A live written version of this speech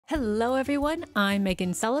Hello everyone, I'm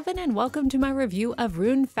Megan Sullivan and welcome to my review of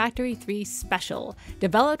Rune Factory 3 Special,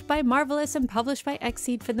 developed by Marvelous and published by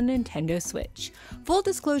Xseed for the Nintendo Switch. Full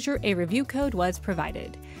disclosure, a review code was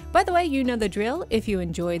provided. By the way, you know the drill. If you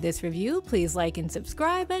enjoyed this review, please like and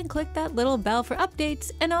subscribe and click that little bell for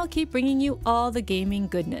updates, and I'll keep bringing you all the gaming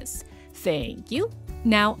goodness. Thank you.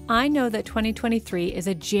 Now, I know that 2023 is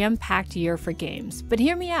a jam-packed year for games, but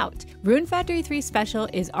hear me out. Rune Factory 3 Special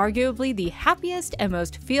is arguably the happiest and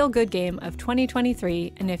most feel-good game of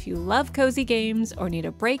 2023, and if you love cozy games or need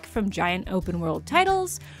a break from giant open-world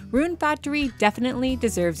titles, Rune Factory definitely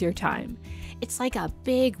deserves your time. It's like a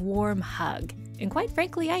big, warm hug, and quite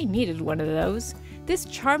frankly, I needed one of those. This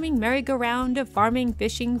charming merry-go-round of farming,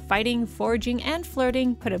 fishing, fighting, foraging, and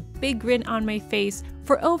flirting put a big grin on my face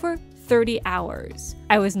for over 30 hours.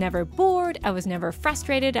 I was never bored, I was never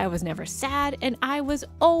frustrated, I was never sad, and I was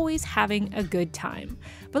always having a good time.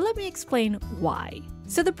 But let me explain why.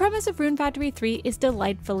 So the premise of Rune Factory 3 is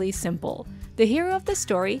delightfully simple. The hero of the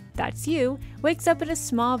story, that's you, wakes up in a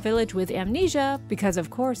small village with amnesia, because of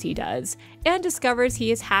course he does, and discovers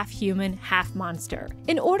he is half human, half monster.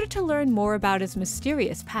 In order to learn more about his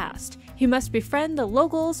mysterious past, he must befriend the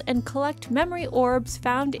locals and collect memory orbs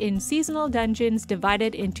found in seasonal dungeons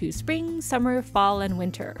divided into spring, summer, fall, and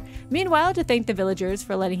winter. Meanwhile, to thank the villagers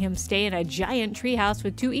for letting him stay in a giant treehouse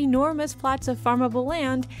with 2 enormous plots of farmable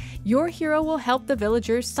land, your hero will help the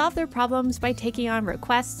villagers solve their problems by taking on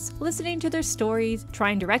requests, listening to their stories,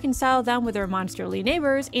 trying to reconcile them with their monsterly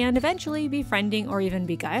neighbors, and eventually befriending or even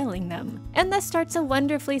beguiling them. And thus starts a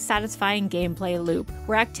wonderfully satisfying gameplay loop,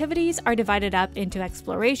 where activities are divided up into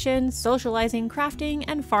exploration, socializing, crafting,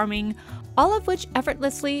 and farming, all of which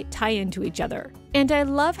effortlessly tie into each other. And I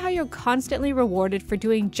love how you're constantly rewarded for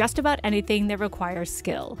doing just about anything that requires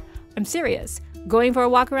skill. I'm serious. Going for a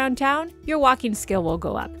walk around town? Your walking skill will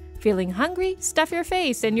go up. Feeling hungry? Stuff your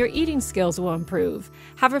face and your eating skills will improve.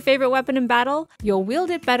 Have a favorite weapon in battle? You'll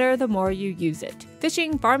wield it better the more you use it.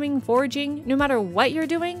 Fishing, farming, foraging, no matter what you're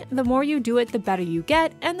doing, the more you do it, the better you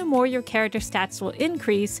get, and the more your character stats will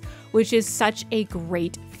increase, which is such a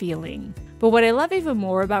great feeling. But what I love even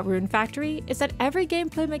more about Rune Factory is that every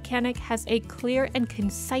gameplay mechanic has a clear and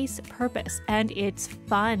concise purpose, and it's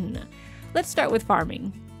fun. Let's start with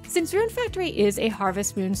farming. Since Rune Factory is a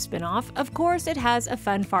Harvest Moon spin-off, of course it has a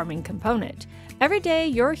fun farming component. Every day,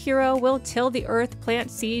 your hero will till the earth,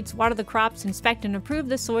 plant seeds, water the crops, inspect and improve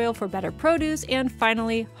the soil for better produce, and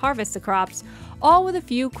finally harvest the crops, all with a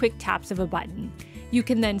few quick taps of a button. You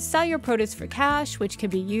can then sell your produce for cash, which can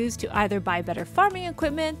be used to either buy better farming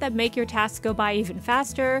equipment that make your tasks go by even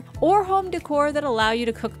faster, or home decor that allow you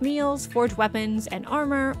to cook meals, forge weapons and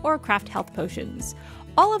armor, or craft health potions.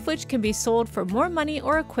 All of which can be sold for more money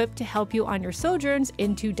or equipped to help you on your sojourns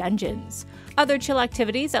into dungeons. Other chill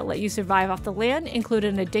activities that let you survive off the land include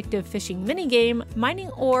an addictive fishing minigame, mining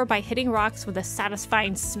ore by hitting rocks with a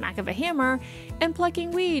satisfying smack of a hammer, and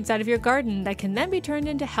plucking weeds out of your garden that can then be turned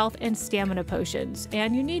into health and stamina potions.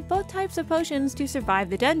 And you need both types of potions to survive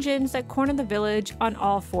the dungeons that corner the village on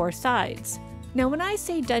all 4 sides. Now, when I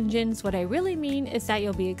say dungeons, what I really mean is that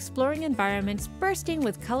you'll be exploring environments bursting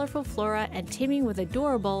with colorful flora and teeming with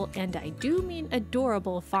adorable, and I do mean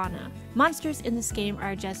adorable, fauna. Monsters in this game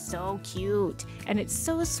are just so cute, and it's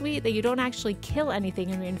so sweet that you don't actually kill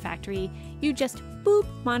anything in Rune Factory. You just boop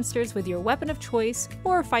monsters with your weapon of choice,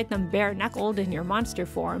 or fight them bare-knuckled in your monster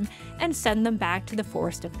form, and send them back to the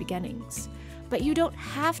Forest of Beginnings. But you don't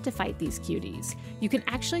have to fight these cuties. You can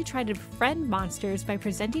actually try to befriend monsters by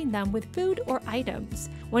presenting them with food or items.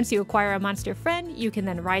 Once you acquire a monster friend, you can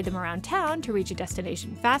then ride them around town to reach a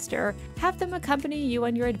destination faster, have them accompany you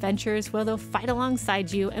on your adventures where they'll fight alongside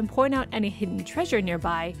you and point out any hidden treasure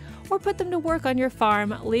nearby, or put them to work on your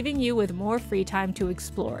farm, leaving you with more free time to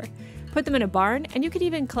explore. Put them in a barn, and you can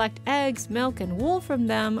even collect eggs, milk, and wool from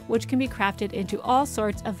them, which can be crafted into all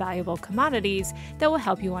sorts of valuable commodities that will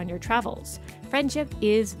help you on your travels. Friendship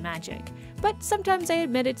is magic. But sometimes I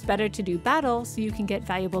admit it's better to do battle so you can get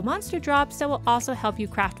valuable monster drops that will also help you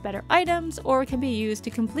craft better items or can be used to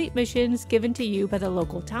complete missions given to you by the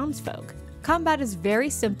local townsfolk. Combat is very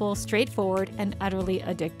simple, straightforward, and utterly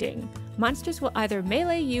addicting. Monsters will either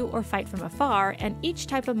melee you or fight from afar, and each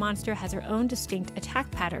type of monster has their own distinct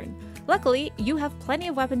attack pattern. Luckily, you have plenty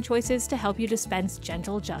of weapon choices to help you dispense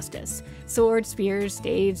gentle justice. Swords, spears,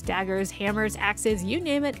 staves, daggers, hammers, axes, you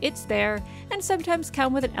name it, it's there, and sometimes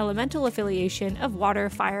come with an elemental affiliation of water,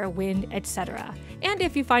 fire, wind, etc. And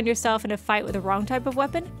if you find yourself in a fight with the wrong type of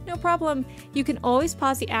weapon, no problem. You can always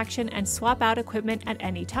pause the action and swap out equipment at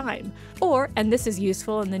any time. Or, and this is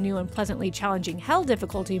useful in the new and pleasantly challenging Hell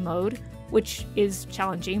difficulty mode, which is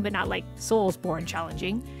challenging but not like Soulsborne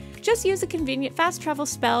challenging, Just use a convenient fast travel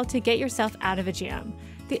spell to get yourself out of a jam.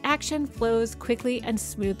 The action flows quickly and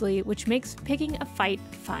smoothly, which makes picking a fight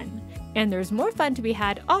fun. And there's more fun to be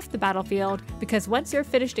had off the battlefield, because once you're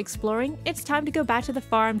finished exploring, it's time to go back to the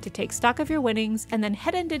farm to take stock of your winnings and then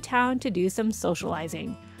head into town to do some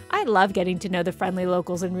socializing. I love getting to know the friendly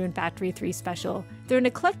locals in Rune Factory 3 Special. They're an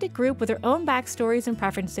eclectic group with their own backstories and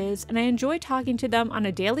preferences, and I enjoy talking to them on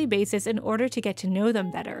a daily basis in order to get to know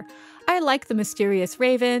them better. I like the mysterious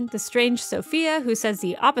Raven, the strange Sophia who says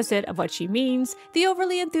the opposite of what she means, the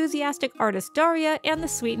overly enthusiastic artist Daria, and the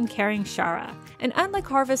sweet and caring Shara. And unlike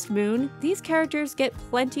Harvest Moon, these characters get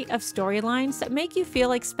plenty of storylines that make you feel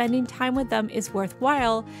like spending time with them is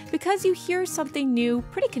worthwhile because you hear something new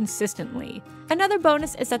pretty consistently. Another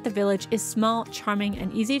bonus is that the village is small, charming,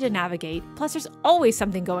 and easy to navigate, plus there's always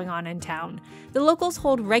something going on in town. The locals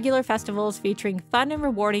hold regular festivals featuring fun and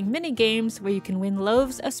rewarding mini-games where you can win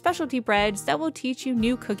loaves of specialty breads that will teach you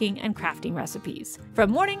new cooking and crafting recipes.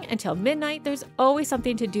 From morning until midnight, there's always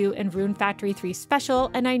something to do in Rune Factory 3 Special,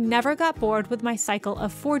 and I never got bored with my cycle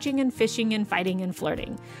of forging and fishing and fighting and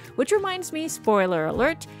flirting. Which reminds me, spoiler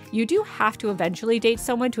alert, you do have to eventually date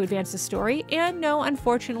someone to advance the story, and no,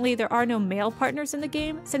 unfortunately, there are no male partners in the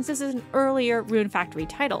game since this is an earlier Rune Factory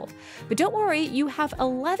title. But don't worry, you have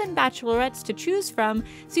 11 bachelorettes to choose from,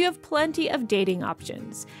 so you have plenty of dating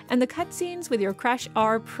options. And the cutscenes with your crush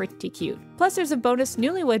are pretty cute. Plus there's a bonus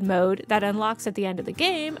newlywed mode that unlocks at the end of the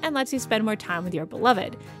game and lets you spend more time with your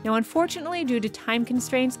beloved. Now unfortunately, due to time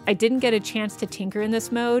constraints, I didn't get a chance to tinker in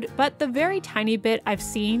this mode, but the very tiny bit I've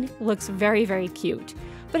seen looks very, very cute.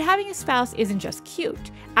 But having a spouse isn't just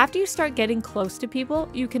cute. After you start getting close to people,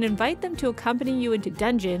 you can invite them to accompany you into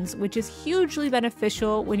dungeons, which is hugely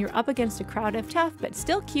beneficial when you're up against a crowd of tough but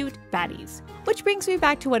still cute baddies. Which brings me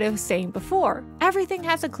back to what I was saying before. Everything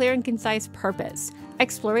has a clear and concise purpose.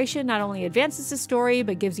 Exploration not only advances the story,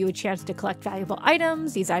 but gives you a chance to collect valuable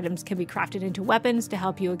items. These items can be crafted into weapons to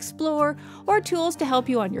help you explore, or tools to help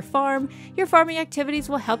you on your farm. Your farming activities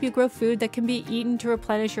will help you grow food that can be eaten to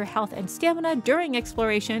replenish your health and stamina during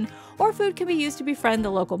exploration, or food can be used to befriend the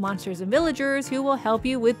local monsters and villagers who will help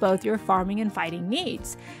you with both your farming and fighting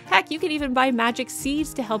needs. Heck, you can even buy magic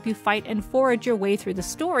seeds to help you fight and forage your way through the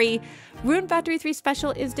story. Rune Factory 3 Special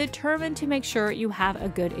is determined to make sure you have a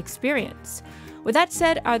good experience. With that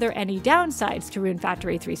said, are there any downsides to Rune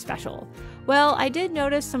Factory 3 Special? Well, I did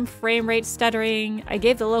notice some frame rate stuttering. I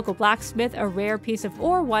gave the local blacksmith a rare piece of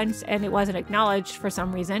ore once and it wasn't acknowledged for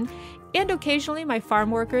some reason. And occasionally my farm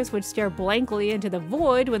workers would stare blankly into the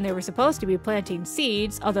void when they were supposed to be planting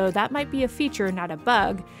seeds, although that might be a feature, not a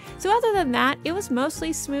bug. So other than that, it was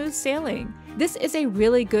mostly smooth sailing. This is a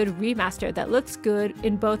really good remaster that looks good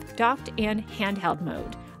in both docked and handheld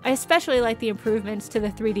mode. I especially like the improvements to the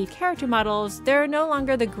 3D character models. They're no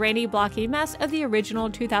longer the grainy, blocky mess of the original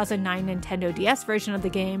 2009 Nintendo DS version of the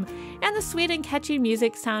game, and the sweet and catchy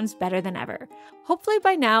music sounds better than ever. Hopefully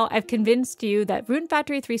by now I've convinced you that Rune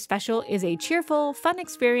Factory 3 Special is a cheerful, fun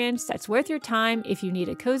experience that's worth your time if you need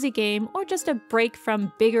a cozy game or just a break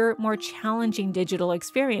from bigger, more challenging digital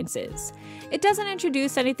experiences. It doesn't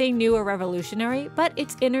introduce anything new or revolutionary, but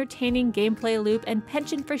its entertaining gameplay loop and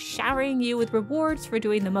penchant for showering you with rewards for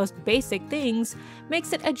doing the most basic things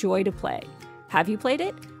makes it a joy to play. Have you played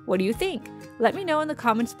it? What do you think? Let me know in the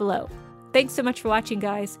comments below. Thanks so much for watching,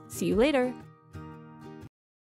 guys. See you later.